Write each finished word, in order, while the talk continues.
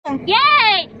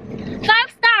Yay!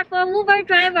 5-star for Uber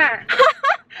driver.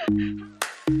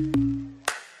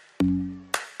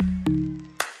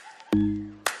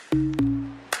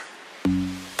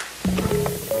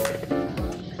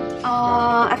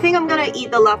 I think I'm gonna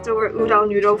eat the leftover udon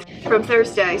noodle from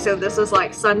Thursday. So this is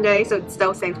like Sunday, so it's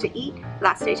still safe to eat.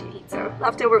 Last day to eat. So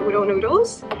leftover udon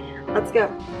noodles. Let's go.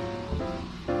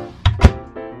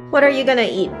 What are you gonna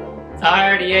eat? I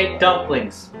already ate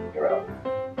dumplings.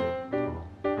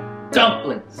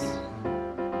 Dumplings.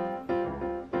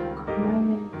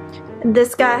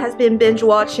 This guy has been binge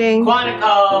watching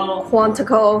Quantico.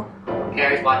 Quantico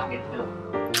Carrie's watching it too.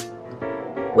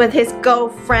 with his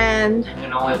girlfriend. You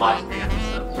can only watch 3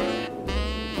 episodes.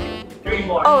 3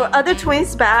 more. Oh, are the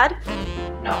twins bad?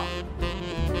 No.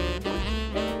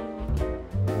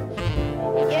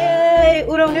 Yay,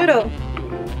 udon noodle.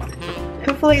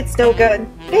 Hopefully it's still good.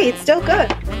 Hey, it's still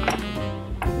good.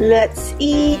 Let's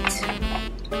eat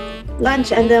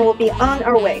lunch and then we'll be on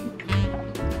our way.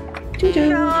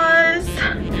 Guys,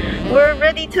 we're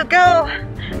ready to go.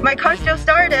 My car still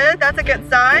started, that's a good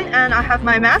sign, and I have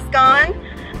my mask on.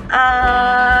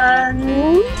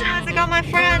 And I got my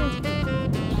friend.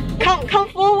 Come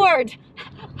forward.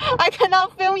 I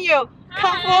cannot film you.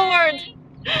 Come forward.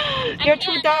 You're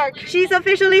too dark. She's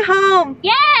officially home.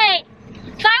 Yay!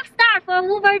 5-star for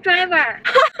Uber driver.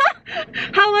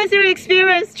 How was your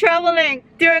experience traveling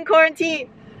during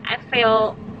quarantine? I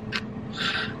feel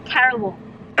terrible.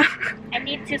 I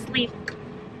need to sleep.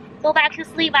 Go back to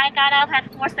sleep. I got up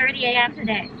at 4:30 a.m.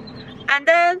 today. And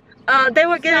then they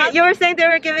were giving. You were saying they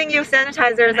were giving you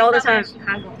sanitizers all the time.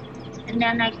 Chicago. And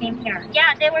then I came here.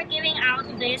 Yeah, they were giving out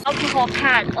this alcohol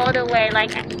pad all the way.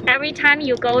 Like every time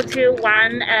you go to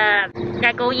one,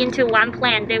 go into one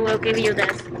plant, they will give you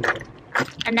this.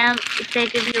 And then if they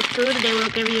give you food, they will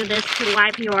give you this to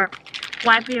wipe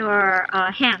your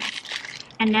hands.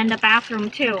 And then the bathroom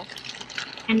too.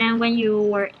 And then when you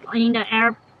were in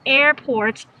the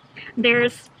airport,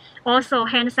 there's also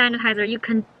hand sanitizer you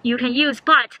can use.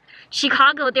 But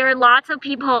Chicago, there are lots of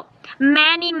people,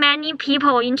 many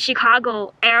people in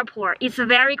Chicago airport. It's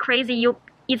very crazy.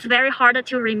 It's very hard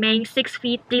to remain 6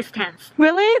 feet distance.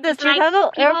 Really? The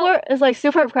Chicago airport is like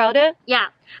super crowded? Yeah.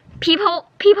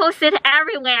 People sit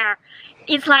everywhere.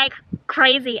 It's like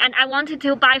crazy. And I wanted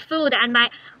to buy food, and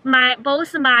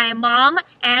both my mom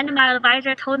and my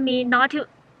advisor told me not to.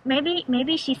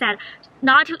 Maybe she said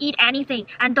not to eat anything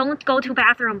and don't go to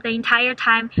bathroom the entire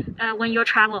time when you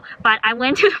travel. But I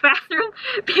went to the bathroom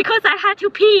because I had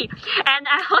to pee, and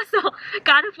I also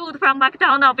got food from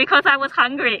McDonald's because I was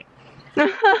hungry.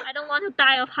 I don't want to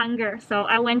die of hunger, so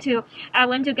I went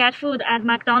to get food at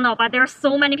McDonald's. But there are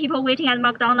so many people waiting at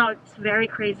McDonald's. It's very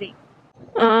crazy.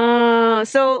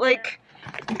 So like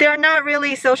they're not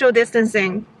really social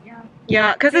distancing.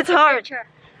 Yeah, because it's hard.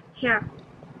 Here.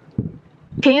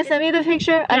 Can you send me the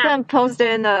picture? Yeah. I can post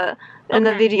it in the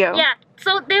video. Yeah.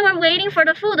 So they were waiting for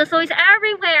the food, so it's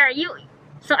everywhere.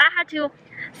 So I had to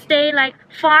stay like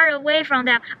far away from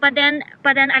them. But then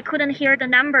I couldn't hear the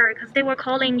number because they were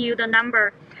calling you the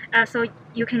number, so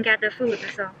you can get the food.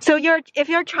 So if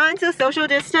you're trying to social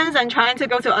distance and trying to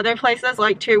go to other places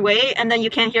like to wait, and then you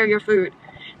can't hear your food.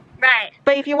 Right.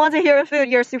 But if you want to hear your food,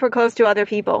 you're super close to other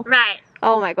people. Right.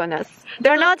 Oh my goodness.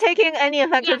 They're not taking any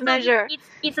effective measure.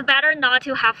 It's better not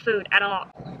to have food at all.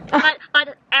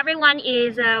 But everyone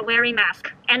is wearing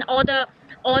mask, and all the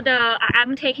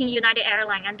I'm taking United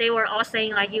Airlines, and they were all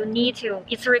saying like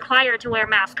it's required to wear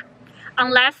mask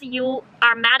unless you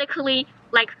are medically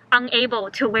like unable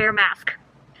to wear mask.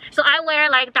 So I wear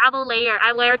like double layer.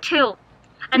 I wear 2.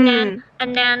 And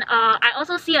then I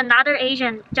also see another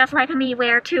Asian just like me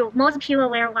wear 2. Most people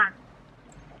wear 1.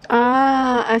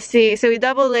 Ah, I see. So you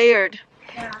double layered.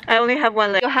 Yeah. I only have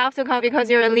 1 layer. You have to come because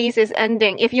your lease is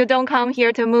ending. If you don't come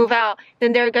here to move out,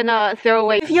 then they're gonna throw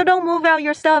away. If you don't move out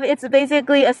your stuff, it's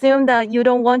basically assumed that you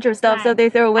don't want your stuff, right. So they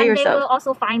throw away your stuff. They will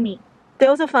also fine me. They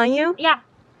also fine you? Yeah.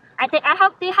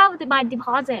 They have my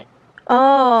deposit.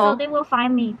 Oh. So they will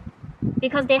fine me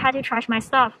because they had to trash my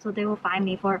stuff. So they will fine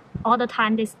me for all the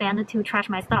time they spend to trash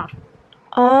my stuff.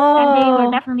 Oh. And they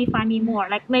will definitely fine me more.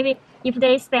 Like maybe if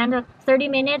they spend 30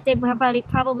 minutes, they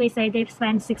probably say they've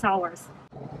spent 6 hours.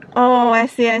 Oh, I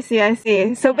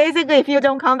see. So basically, if you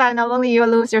don't come back, not only you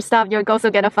lose your stuff, you'll also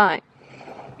get a fine.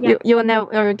 Yeah. You will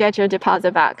never get your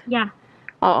deposit back. Yeah.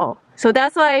 Oh, so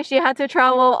that's why she had to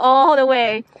travel all the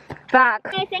way back.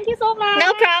 Okay, thank you so much.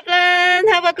 No problem.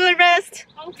 Have a good rest.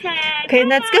 Okay. Okay,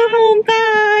 let's go home.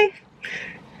 Bye.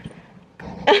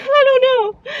 I don't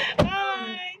know.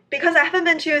 Bye. Because I haven't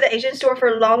been to the Asian store for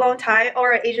a long time, all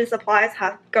our Asian supplies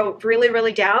have go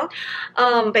really down.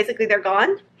 Basically they're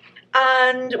gone.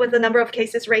 And with the number of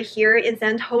cases right here in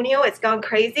San Antonio, it's gone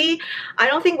crazy. I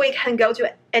don't think we can go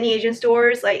to any Asian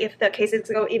stores like if the cases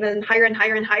go even higher and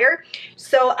higher and higher.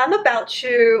 So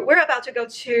we're about to go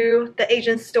to the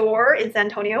Asian store in San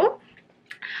Antonio.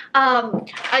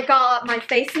 I got my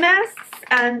face masks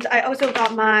and I also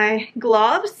got my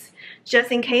gloves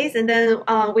just in case, and then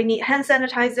we need hand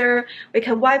sanitizer. We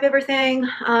can wipe everything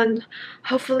and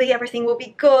hopefully everything will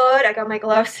be good. I got my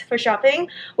gloves for shopping.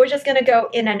 We're just gonna go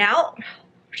in and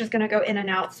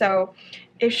out. So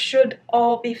it should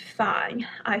all be fine,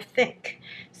 I think.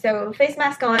 So face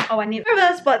mask on. Oh, I need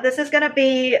nervous, but this is gonna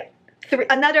be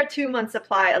another 2 months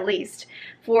supply at least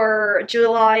for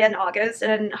July and August,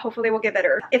 and hopefully we'll get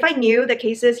better. If I knew the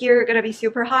cases here are gonna be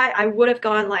super high, I would have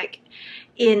gone like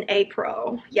in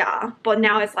April, yeah, but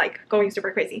now it's like going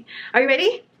super crazy. Are you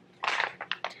ready?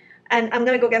 And I'm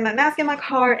gonna go get my mask in my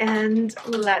car and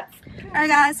let's. Alright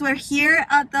guys, we're here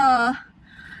at the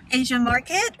Asian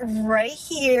market right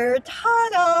here.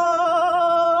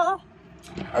 Ta-da!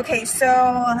 Okay,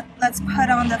 so let's put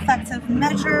on the effective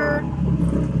measure.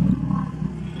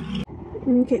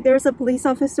 Okay, there's a police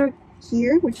officer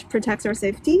here which protects our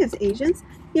safety as Asians.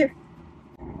 Here,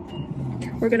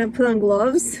 we're gonna put on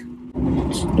gloves.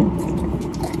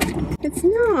 It's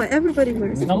not, everybody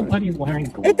wears gloves. Nobody's wearing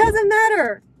gloves. It doesn't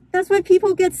matter. That's why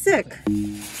people get sick.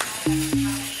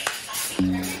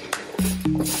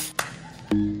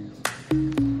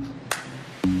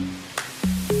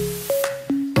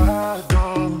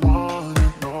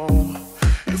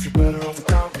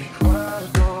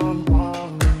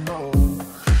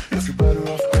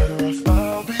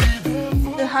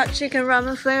 Hot chicken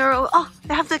ramen flavor. Oh,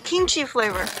 they have the kimchi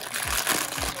flavor.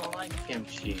 I don't like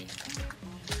kimchi.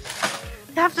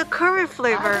 They have the curry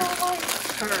flavor. I don't like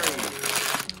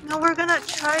curry. No, we're gonna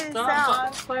try this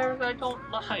out. Flavors I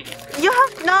don't like. You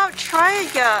have not tried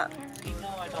it yet. You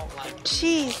know I don't like.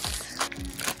 Cheese.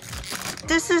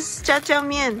 This is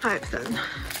jjajangmyeon. Python.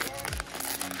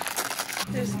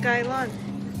 This is gailan.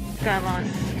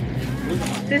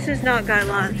 This is not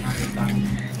gailan.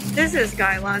 This is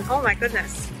gailan. Oh my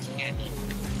goodness.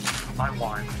 Buy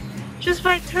one. Just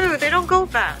buy two. They don't go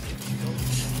bad.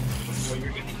 Well, you're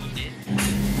gonna eat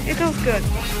it. It goes good.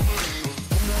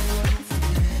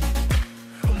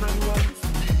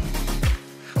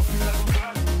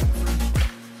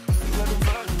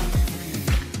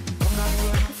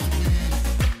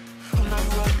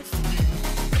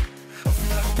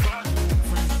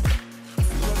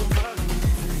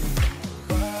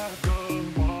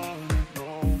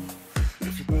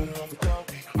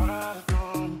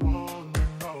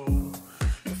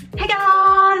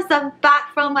 I'm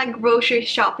back from my grocery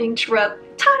shopping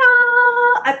trip.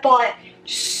 Ta-da! I bought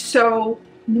so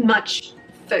much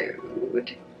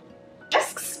food.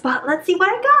 But let's see what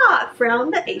I got from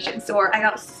the Asian store. I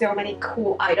got so many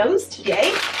cool items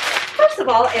today. First of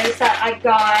all is that I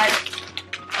got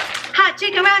hot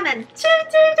chicken ramen.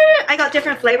 I got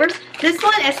different flavors. This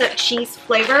one is a cheese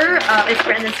flavor. It's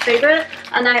Brandon's favorite.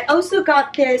 And I also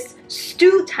got this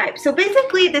stew type. So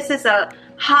basically this is a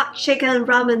hot chicken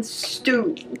ramen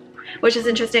stew, which is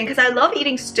interesting because I love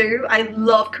eating stew. I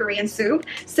love Korean soup.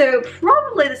 So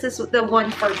probably this is the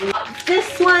one for me.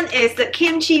 This one is the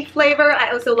kimchi flavor.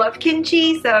 I also love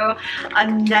kimchi, so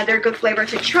another good flavor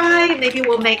to try. Maybe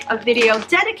we'll make a video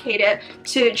dedicated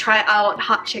to try out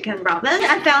hot chicken ramen.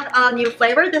 I found a new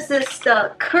flavor. This is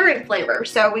the curry flavor.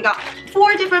 So we got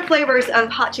 4 different flavors of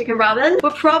hot chicken ramen.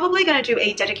 We're probably gonna do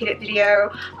a dedicated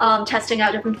video testing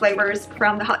out different flavors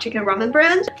from the hot chicken ramen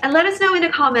brand. And let us know in the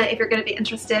comment if you're gonna be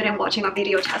interested in watching a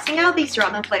video testing out these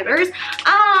ramen flavors,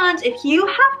 and if you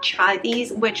have tried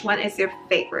these, which one is your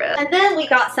favorite. And then we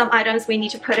got some items we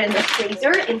need to put in the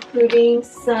freezer, including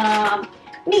some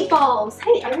meatballs.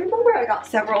 Hey, I remember I got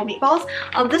several meatballs.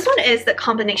 This one is the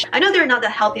combination. I know they're not the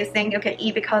healthiest thing you can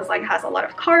eat because like it has a lot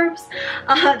of carbs.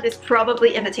 This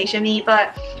probably imitation meat,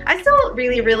 but I still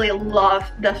really love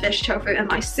the fish tofu in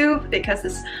my soup because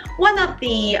it's one of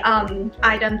the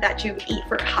items that you eat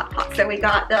for hot pot. So we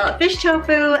got the fish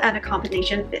tofu and a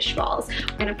combination fish balls.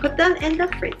 We're gonna put them in the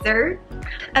freezer.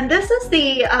 And this is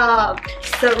the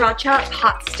sriracha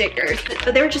pot stickers.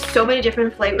 There are just so many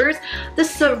different flavors. The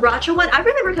sriracha one, I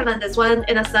really recommend this one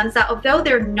in a sense that although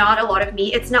they're not a lot of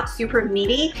meat, it's not super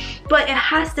meaty, but it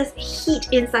has this heat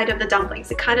inside of the dumplings.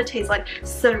 It kind of tastes like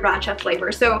sriracha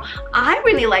flavor. So I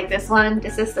really like this one.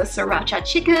 This is the sriracha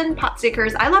chicken pot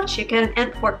stickers. I love chicken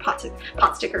and pork pot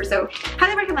stickers, so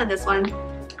highly recommend this one.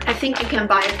 I think you can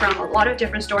buy it from a lot of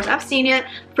different stores. I've seen it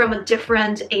from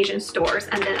different Asian stores.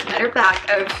 And then another bag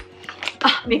of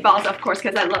meatballs, of course,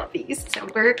 because I love these. So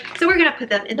we're gonna put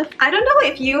them in the. I don't know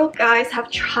if you guys have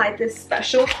tried this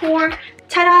special corn.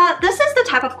 Ta-da! This is the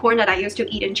type of corn that I used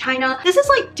to eat in China. This is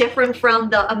like different from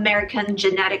the American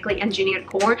genetically engineered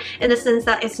corn in the sense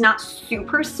that it's not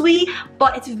super sweet,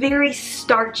 but it's very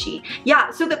starchy.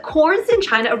 Yeah, so the corns in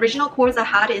China, original corns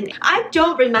I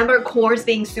don't remember corns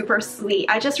being super sweet.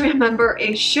 I just remember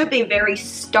it should be very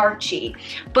starchy.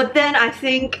 But then I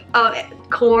think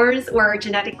corns were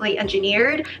genetically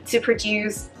engineered to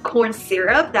produce corn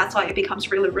syrup. That's why it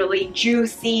becomes really, really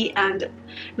juicy and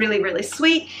really, really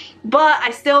sweet. But I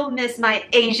still miss my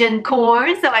Asian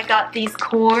corn, so I got these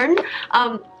corn.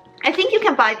 I think you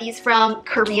can buy these from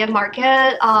Korean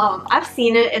market. I've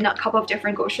seen it in a couple of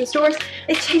different grocery stores.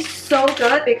 It tastes so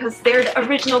good because they're the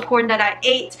original corn that I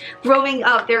ate growing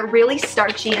up. They're really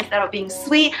starchy instead of being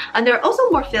sweet, and they're also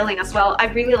more filling as well. I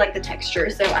really like the texture,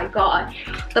 so I got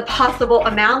the possible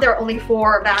amount. There are only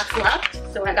 4 bags left,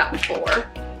 so I got 4.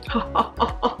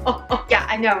 Yeah,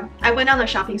 I know. I went on a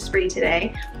shopping spree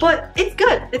today, but it's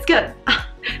good. It's good.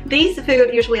 These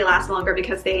food usually last longer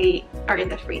because they are in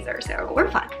the freezer, so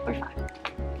we're fine. We're fine.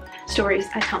 Stories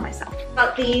I tell myself.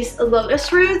 About these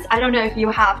lotus roots, I don't know if you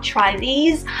have tried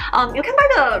these. You can buy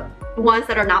the ones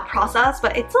that are not processed,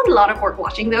 but it's a lot of work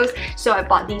washing those, so I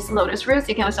bought these lotus roots.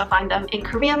 You can also find them in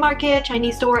Korean market,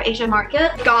 Chinese store, Asian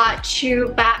market. Got 2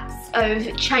 bags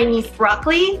of Chinese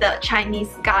broccoli, the Chinese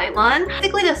gailan.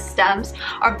 Basically the stems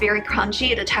are very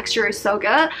crunchy, the texture is so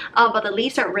good, but the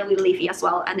leaves are really leafy as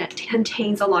well, and it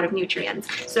contains a lot of nutrients.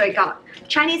 So I got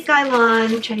Chinese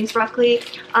gailan, Chinese broccoli,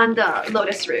 and the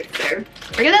lotus root. So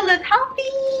we're gonna live healthy!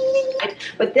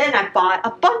 But then I bought a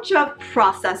bunch of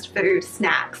processed food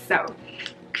snacks, so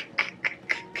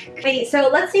wait, so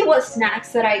let's see what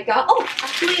snacks that I got. Oh,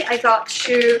 actually I got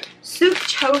 2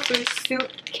 tofu soup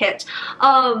kit.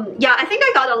 Yeah, I think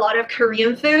I got a lot of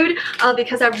Korean food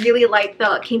because I really like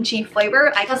the kimchi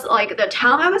flavor. I guess like the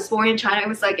town I was born in China, it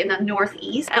was like in the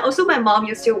northeast. And also my mom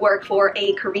used to work for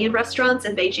a Korean restaurant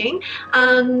in Beijing,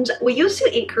 and we used to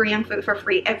eat Korean food for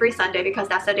free every Sunday because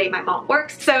that's the day my mom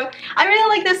works. So I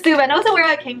really like this soup, and also where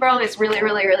I came from is really,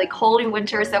 really, really cold in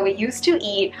winter, so we used to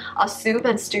eat soup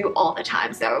and stew all the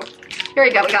time. So here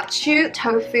we go. We got 2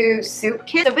 tofu soup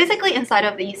kits. So basically inside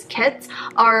of these kits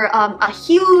are a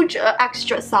huge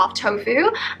extra soft tofu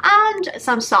and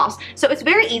some sauce. So it's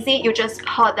very easy. You just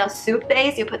put the soup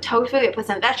base, you put tofu, you put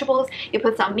some vegetables, you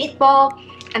put some meatball,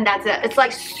 and that's it. It's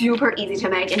like super easy to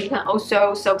make, and you can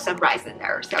also soak some rice in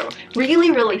there. So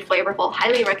really, really flavorful.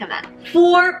 Highly recommend.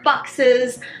 4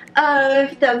 boxes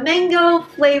of the mango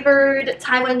flavored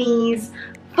Taiwanese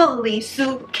fengli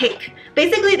soup cake.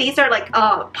 Basically, these are like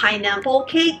a pineapple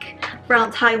cake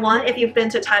from Taiwan. If you've been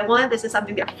to Taiwan, this is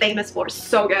something they're famous for.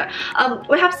 So good.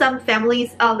 We have some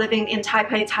families living in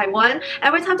Taipei, Taiwan.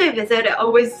 Every time they visit, they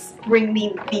always bring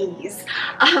me these.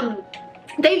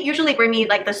 They usually bring me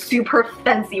like the super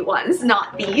fancy ones,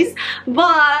 not these,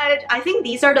 but I think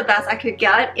these are the best I could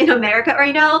get in America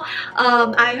right now.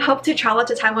 I hope to travel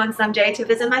to Taiwan someday to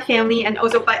visit my family and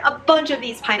also buy a bunch of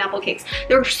these pineapple cakes.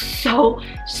 They're so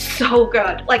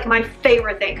good. Like my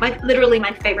favorite thing, literally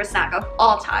my favorite snack of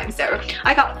all time. So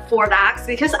I got 4 bags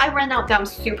because I ran out them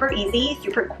super easy,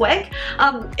 super quick.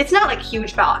 It's not like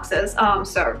huge boxes,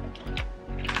 so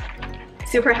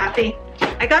super happy.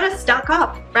 I gotta stock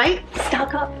up, right?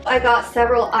 Stock up. I got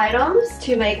several items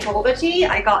to make boba tea.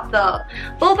 I got the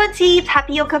boba tea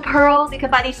tapioca pearls. You can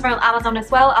buy these from Amazon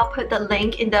as well. I'll put the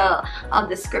link in the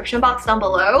description box down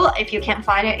below if you can't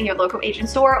find it in your local Asian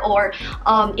store, or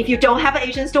if you don't have an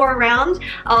Asian store around,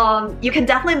 you can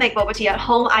definitely make boba tea at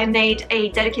home. I made a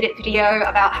dedicated video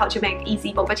about how to make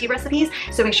easy boba tea recipes,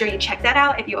 so make sure you check that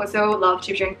out if you also love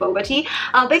to drink boba tea.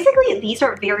 Basically, these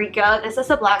are very good. This is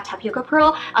a black tapioca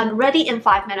pearl and ready in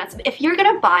 5 minutes. If you're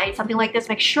gonna buy something like this,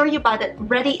 make sure you buy the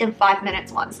ready in 5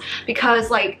 minutes ones, because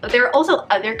like there are also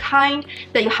other kind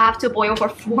that you have to boil for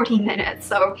 40 minutes.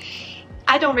 So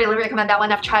I don't really recommend that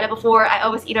one. I've tried it before. I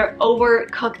always either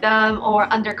overcook them or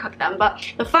undercook them, but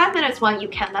the 5 minutes one, you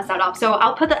can't mess that up. So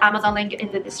I'll put the Amazon link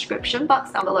in the description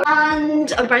box down below.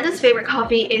 And Brenda's favorite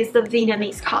coffee is the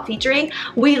Vietnamese coffee drink.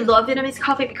 We love Vietnamese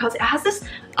coffee because it has this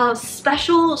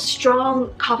special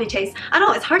strong coffee taste. I don't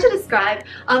know, it's hard to describe.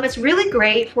 It's really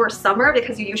great for summer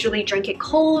because you usually drink it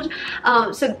cold.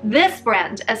 So this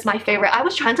brand is my favorite. I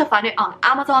was trying to find it on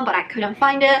Amazon, but I couldn't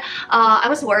find it. I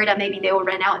was worried that maybe they will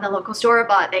run out in the local store,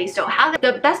 but they still have it.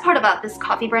 The best part about this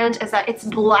coffee brand is that it's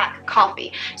black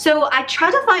coffee. So I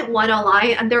tried to find one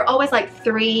online, and they're always like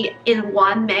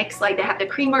 3-in-1 mix. Like they have the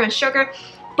creamer and sugar,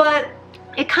 but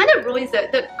it kind of ruins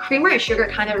it. The creamer and sugar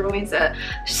kind of ruins it.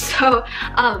 So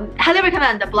highly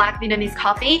recommend the black Vietnamese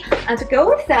coffee. And to go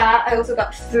with that, I also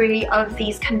got 3 of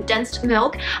these condensed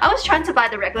milk. I was trying to buy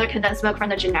the regular condensed milk from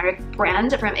the generic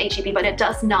brand from H.D, but it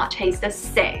does not taste the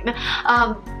same.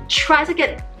 Try to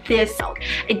get this milk.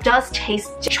 It does taste,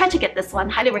 try to get this one,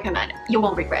 highly recommend. You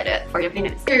won't regret it for your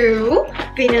Vietnamese. 2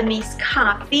 Vietnamese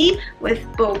coffee with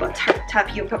boba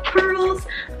tapioca pearls,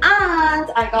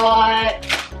 and I got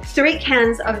 3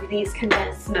 cans of these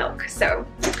condensed milk. So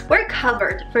we're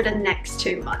covered for the next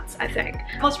 2 months, I think.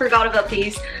 Almost forgot about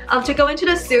these. To go into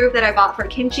the soup that I bought for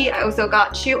kimchi, I also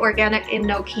got 2 organic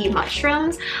enoki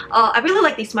mushrooms. I really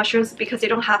like these mushrooms because they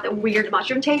don't have the weird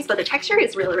mushroom taste, but the texture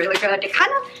is really, really good. They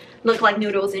kind of look like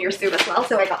noodles in your soup as well,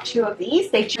 so I got 2 of these.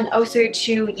 And also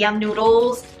 2 yam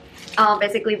noodles,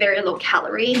 basically very low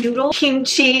calorie noodles.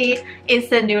 Kimchi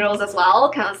instant noodles as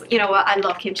well, because you know what, I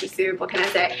love kimchi soup, what can I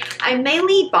say. I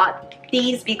mainly bought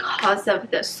these because of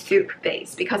the soup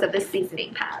base, because of the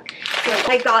seasoning pack. So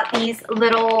I got these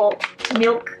little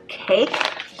milk cake.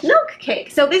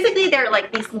 So basically they're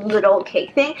like these little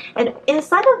cake thing, and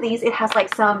inside of these it has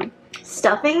like some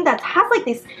stuffing that has like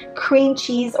this cream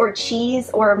cheese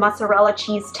or mozzarella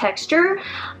cheese texture.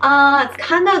 It's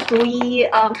kind of gooey,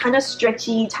 kind of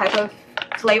stretchy type of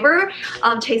flavor.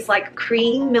 Tastes like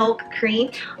cream, milk cream.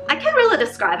 I can't really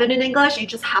describe it in English, you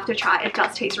just have to try. It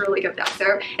does taste really good though.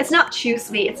 So it's not too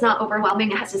sweet, it's not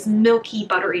overwhelming, it has this milky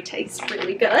buttery taste,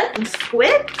 really good. And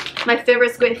squid, my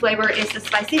favorite squid flavor is the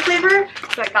spicy flavor,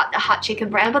 so I got the hot chicken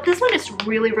brand, but this one is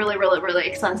really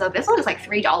expensive. This one is like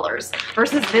 $3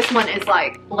 versus this one is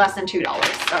like less than $2.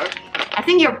 So I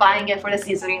think you're buying it for the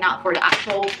seasoning, not for the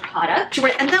actual product.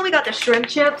 And then we got the shrimp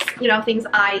chips, you know, things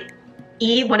I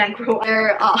eat when I grow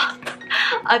up.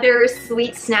 Other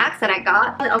sweet snacks that I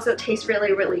got. It also tastes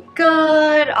really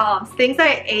good. Things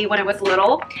I ate when I was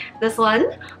little. This one,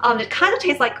 it kind of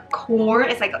tastes like corn.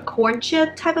 It's like a corn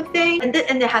chip type of thing. And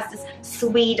it has this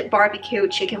sweet barbecue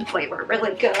chicken flavor.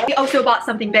 Really good. We also bought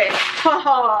something big.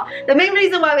 Haha. The main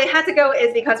reason why we had to go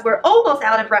is because we're almost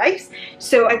out of rice.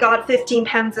 So I got 15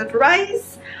 pounds of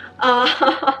rice.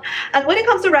 And when it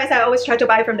comes to rice, I always try to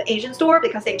buy from the Asian store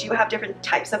because they do have different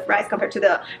types of rice compared to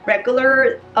the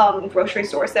regular grocery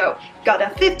store. So got a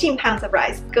 15 pounds of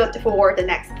rice, good for the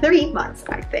next 3 months,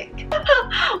 I think.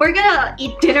 We're gonna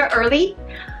eat dinner early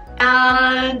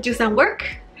and do some work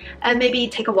and maybe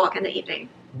take a walk in the evening.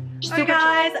 So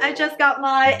guys, I just got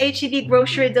my H.D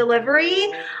grocery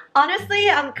delivery. Honestly,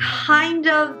 I'm kind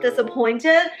of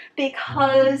disappointed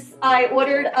because I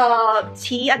ordered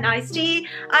an iced tea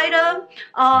item.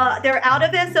 They're out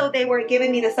of it, so they were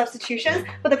giving me the substitutions.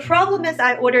 But the problem is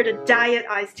I ordered a diet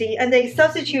iced tea and they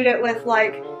substituted with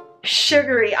like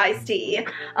sugary iced tea.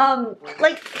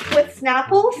 Like with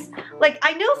Snapples, like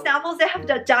I know Snapples, they have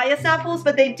the diet Snapples,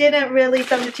 but they didn't really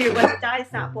substitute with diet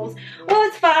Snapples. Well,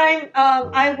 it's fine.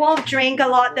 I won't drink a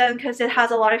lot then because it has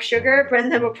a lot of sugar.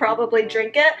 Brendan will probably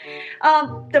drink it.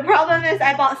 The problem is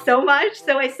I bought so much,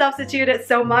 so I substituted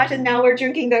so much, and now we're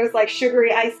drinking those like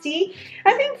sugary iced tea.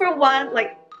 I think for one,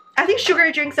 like I think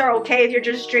sugary drinks are okay if you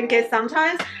just drink it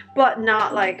sometimes, but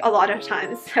not like a lot of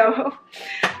times. So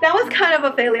that was kind of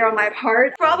a failure on my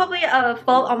part. Probably a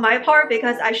fault on my part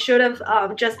because I should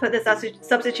have just put the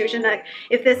substitution like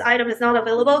if this item is not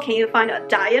available, can you find a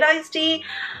diet iced tea?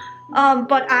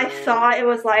 But I thought it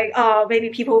was like, maybe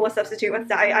people will substitute with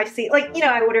diet iced tea. Like, you know,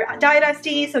 I ordered diet iced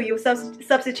tea, so you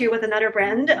substitute with another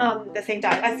brand, the same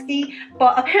diet iced tea.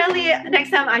 But apparently, next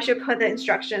time I should put the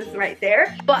instructions right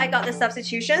there. But I got the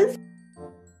substitutions.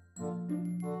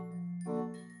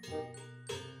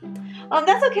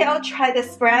 That's okay, I'll try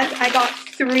this brand. I got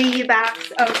 3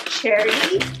 bags of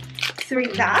cherry. 3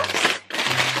 bags.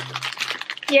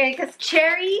 Yeah, because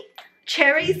cherry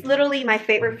is literally my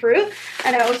favorite fruit.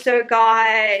 And I also got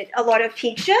a lot of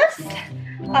peaches,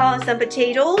 some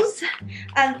potatoes,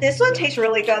 and this one tastes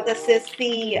really good. This is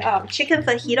the chicken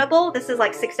fajita bowl. This is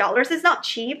like $6. It's not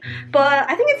cheap, but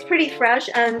I think it's pretty fresh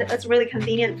and it's really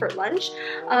convenient for lunch.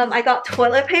 I got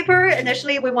toilet paper.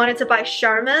 Initially we wanted to buy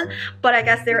Charmin, but I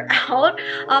guess they're out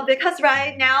because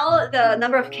right now the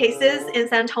number of cases in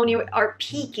San Antonio are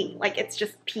peaking. Like it's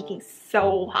just peaking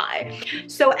so high.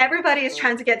 So everybody is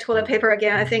trying to get toilet paper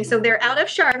again, I think. So they're out of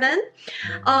Charmin.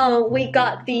 We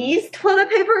got these toilet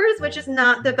papers, which is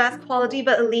not the best quality,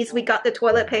 but at least we got the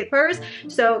toilet papers,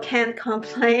 so can't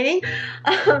complain.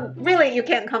 Really, you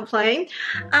can't complain.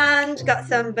 And got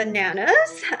some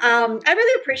bananas. I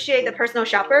really appreciate the personal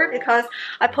shopper because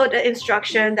I put the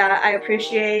instruction that I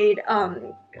appreciate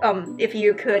if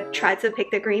you could try to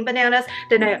pick the green bananas,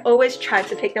 then I always try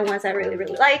to pick the ones I really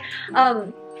like.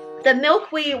 The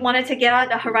milk we wanted to get,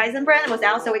 the Horizon brand was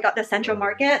out, so we got the Central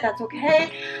Market. That's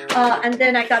okay. And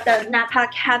then I got the napa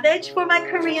cabbage for my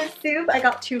Korean soup. I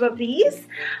got 2 of these.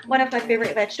 One of my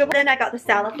favorite vegetables. Then I got the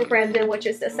salad for Brandon, which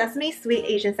is the sesame sweet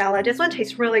Asian salad. This one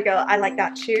tastes really good. I like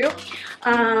that too.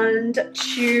 And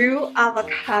 2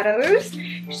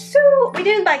 avocados. So we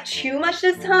didn't buy too much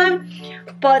this time,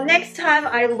 but next time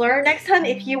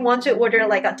if you want to order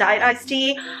like a diet iced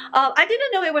tea, I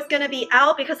didn't know it was gonna be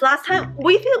out because last time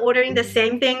we've been ordering the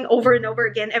same thing over and over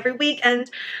again every week, and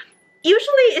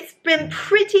usually it's been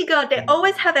pretty good. They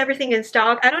always have everything in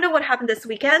stock. I don't know what happened this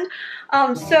weekend.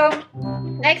 So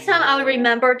next time I'll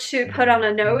remember to put on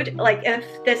a note, like if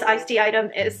this iced tea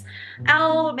item is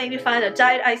out, maybe find a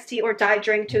diet iced tea or diet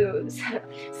drink to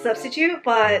substitute,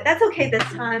 but that's okay this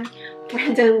time.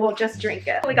 Brandon will just drink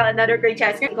it. We got another green tea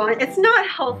ice cream going. It's not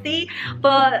healthy,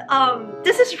 but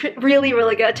this is really,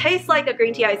 really good. It tastes like the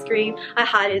green tea ice cream I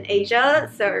had in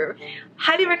Asia, so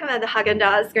highly recommend the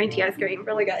Haagen-Dazs green tea ice cream.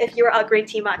 Really good if you're a green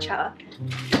tea matcha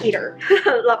eater,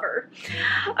 lover.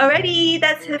 Alrighty,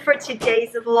 that's it for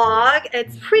today's vlog.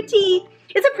 It's a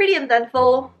pretty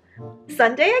eventful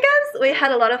Sunday, I guess. We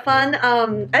had a lot of fun.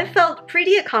 I felt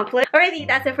pretty accomplished. Alrighty,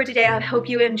 that's it for today. I hope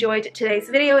you enjoyed today's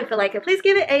video. If you like it, please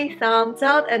give it a thumbs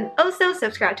up and also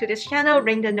subscribe to this channel.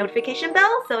 Ring the notification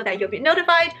bell so that you'll be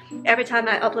notified every time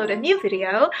I upload a new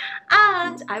video.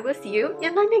 And I will see you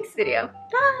in my next video.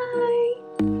 Bye!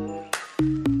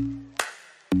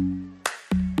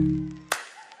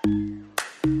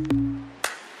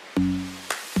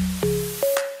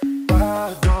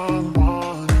 I don't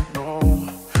wanna know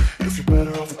if you're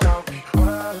better off without